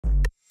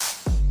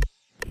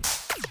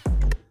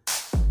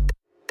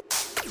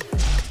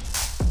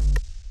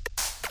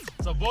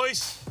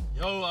boys.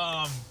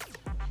 Yo,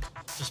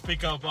 just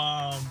pick up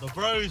the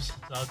bros.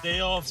 It's our day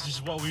off. This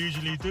is what we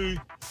usually do.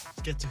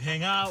 Just get to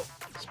hang out.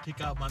 Just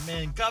pick up my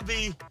man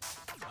Gabby,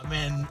 my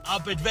man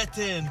Abed Vette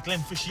and Glenn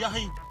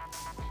Fishiahi.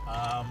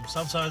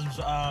 Sometimes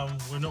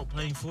we're not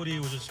playing footy.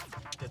 We just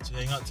get to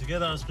hang out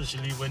together,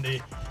 especially when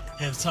they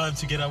have time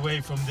to get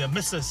away from their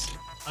missus.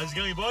 How's it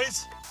going,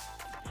 boys?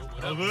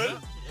 All good?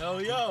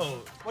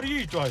 Yo. What do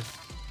you drive?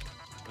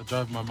 I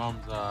drive my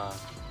mom's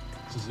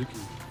Suzuki.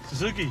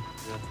 Suzuki?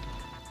 Yeah.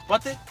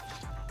 What?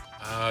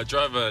 I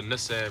drive a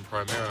Nissan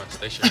Primera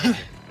station wagon.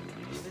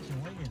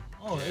 Station wagon.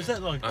 Oh, Yeah. is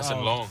that like... Nice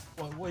and long.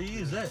 What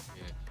year is that?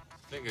 Yeah.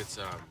 I think it's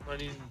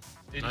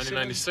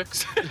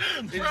 1996.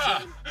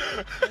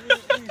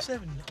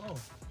 87. Oh.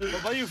 What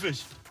about you,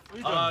 Fish? What are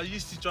you doing? I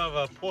used to drive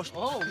a Porsche,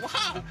 Oh,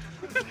 wow.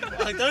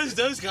 Like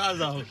those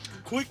guys are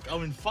quick,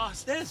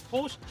 fast as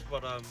Porsche.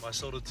 but I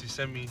sold it to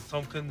Sammy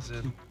Tompkins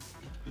and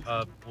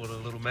bought a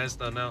little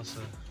Mazda now. So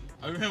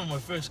I remember my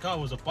first car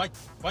was a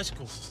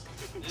bicycle.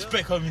 It's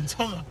back home in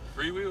Tonga.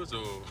 3 wheels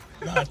or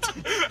Nah,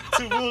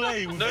 two-wheel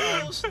A. With, no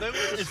wheels.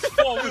 It's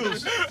 4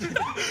 wheels.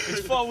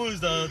 It's 4 wheels,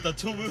 the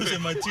 2 wheels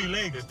and my 2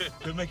 legs.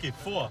 They make it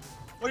 4.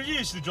 What did you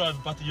used to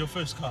drive, Bati, your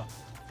first car?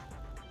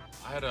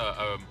 I had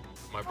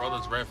my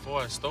brother's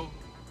RAV4 I stole,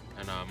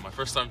 and my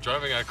first time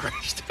driving I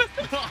crashed.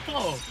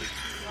 Oh,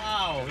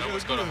 wow. And I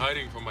was good. going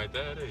hiding from my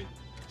dad. Eh?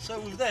 So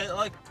with that,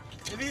 like,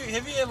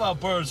 have you ever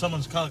borrowed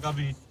someone's car,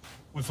 Gabi,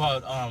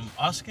 without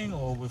asking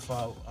or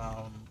without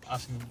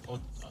asking or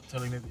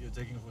telling them that you're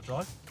taking it for a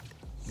drive?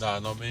 Nah,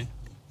 not me.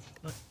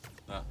 No?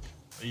 Nah.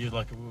 Are you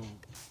like a real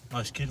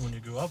nice kid when you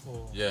grew up,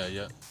 or? Yeah.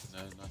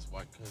 No, nice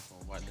white kid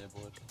or white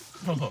neighborhood.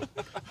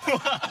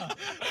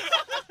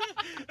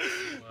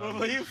 What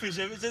about you, Fish?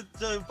 Is it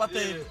but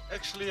yeah,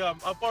 actually, I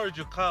borrowed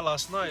your car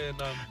last night,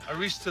 and I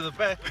reached to the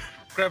back,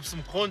 grabbed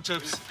some corn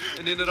chips,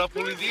 and ended up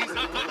pulling these. One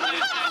of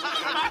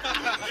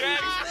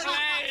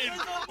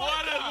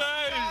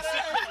those!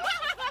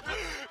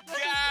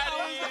 Got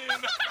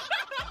him!